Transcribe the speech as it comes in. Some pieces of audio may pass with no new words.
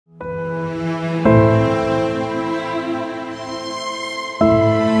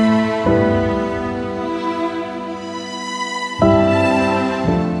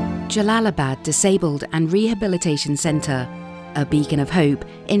Jalalabad Disabled and Rehabilitation Centre, a beacon of hope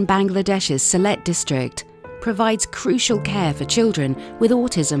in Bangladesh's Sylhet district, provides crucial care for children with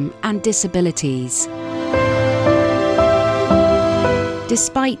autism and disabilities.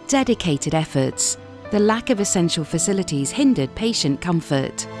 Despite dedicated efforts, the lack of essential facilities hindered patient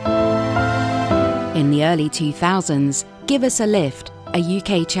comfort. In the early 2000s, Give Us a Lift, a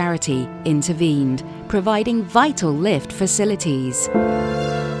UK charity, intervened, providing vital lift facilities.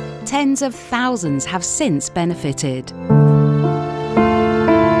 Tens of thousands have since benefited.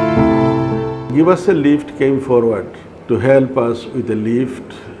 Give Us a Lift came forward to help us with the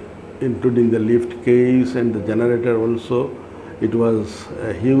lift, including the lift case and the generator also. It was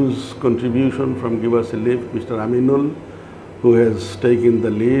a huge contribution from Give Us a Lift. Mr. Aminul, who has taken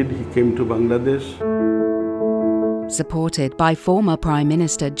the lead, he came to Bangladesh. Supported by former Prime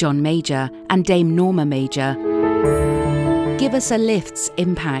Minister John Major and Dame Norma Major, Give Us a Lift's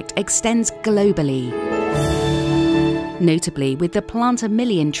impact extends globally, notably with the Plant a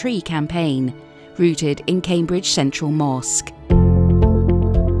Million Tree campaign, rooted in Cambridge Central Mosque.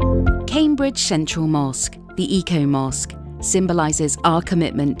 Cambridge Central Mosque, the Eco-Mosque, symbolises our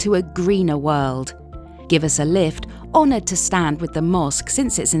commitment to a greener world. Give Us a Lift, honoured to stand with the mosque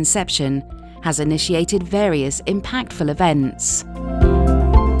since its inception, has initiated various impactful events.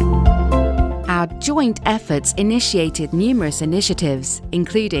 Our joint efforts initiated numerous initiatives,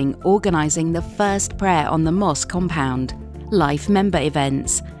 including organising the first prayer on the mosque compound, live member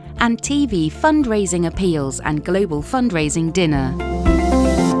events, and TV fundraising appeals and global fundraising dinner.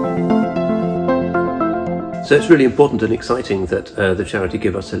 So it's really important and exciting that the charity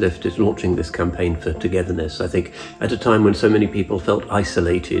Give Us a Lift is launching this campaign for togetherness. I think at a time when so many people felt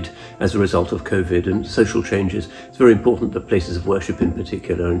isolated as a result of COVID and social changes, it's very important that places of worship in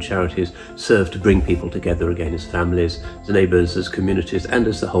particular and charities serve to bring people together again as families, as neighbours, as communities, and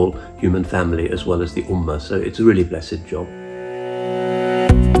as the whole human family, as well as the Ummah. So it's a really blessed job.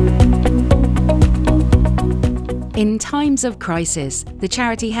 In times of crisis, the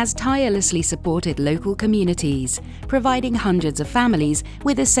charity has tirelessly supported local communities, providing hundreds of families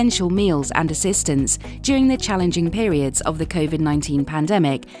with essential meals and assistance during the challenging periods of the COVID-19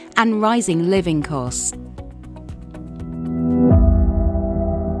 pandemic and rising living costs.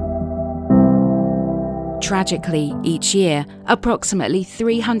 Tragically, each year, approximately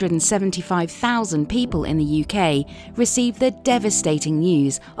 375,000 people in the UK receive the devastating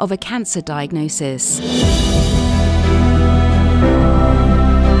news of a cancer diagnosis.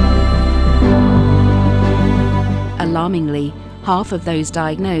 Alarmingly, half of those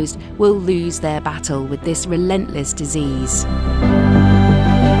diagnosed will lose their battle with this relentless disease.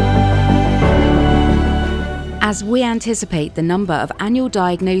 As we anticipate the number of annual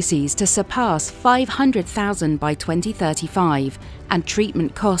diagnoses to surpass 500,000 by 2035 and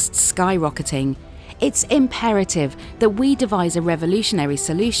treatment costs skyrocketing, it's imperative that we devise a revolutionary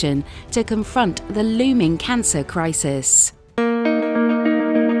solution to confront the looming cancer crisis.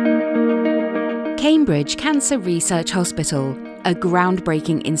 Cambridge Cancer Research Hospital, a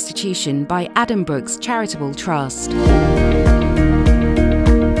groundbreaking institution by Adam Brooks Charitable Trust.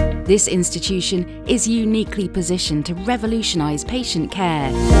 This institution is uniquely positioned to revolutionise patient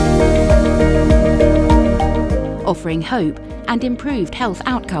care, offering hope and improved health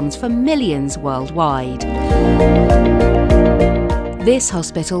outcomes for millions worldwide. This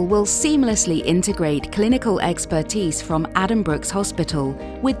hospital will seamlessly integrate clinical expertise from Adam Brooks Hospital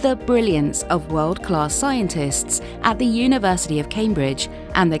with the brilliance of world-class scientists at the University of Cambridge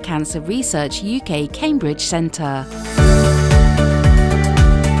and the Cancer Research UK Cambridge Centre.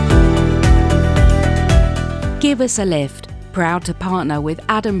 Give Us a Lift, proud to partner with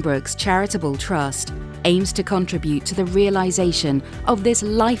Adam Brooks Charitable Trust, aims to contribute to the realisation of this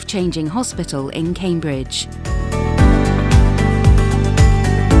life-changing hospital in Cambridge.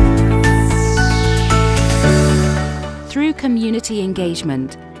 Through community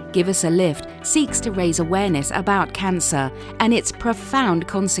engagement, Give Us a Lift seeks to raise awareness about cancer and its profound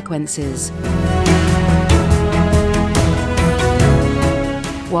consequences,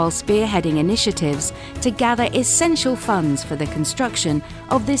 while spearheading initiatives to gather essential funds for the construction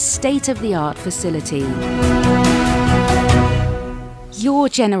of this state-of-the-art facility. Your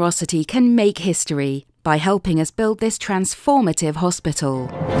generosity can make history by helping us build this transformative hospital.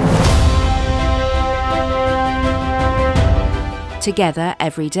 Together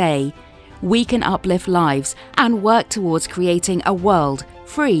every day, we can uplift lives and work towards creating a world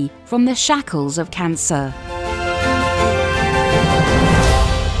free from the shackles of cancer.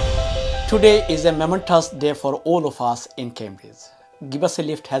 Today is a momentous day for all of us in Cambridge. Give Us a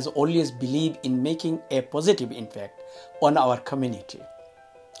Lift has always believed in making a positive impact on our community.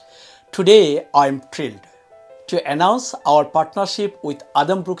 Today, I am thrilled to announce our partnership with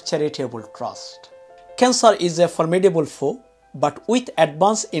Adambrook Charitable Trust. Cancer is a formidable foe, but with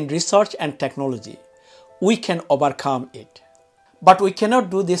advance in research and technology, we can overcome it. But we cannot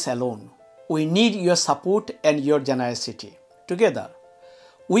do this alone. We need your support and your generosity. Together,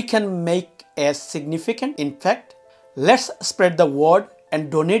 we can make a significant impact. Let's spread the word and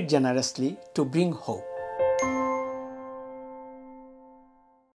donate generously to bring hope.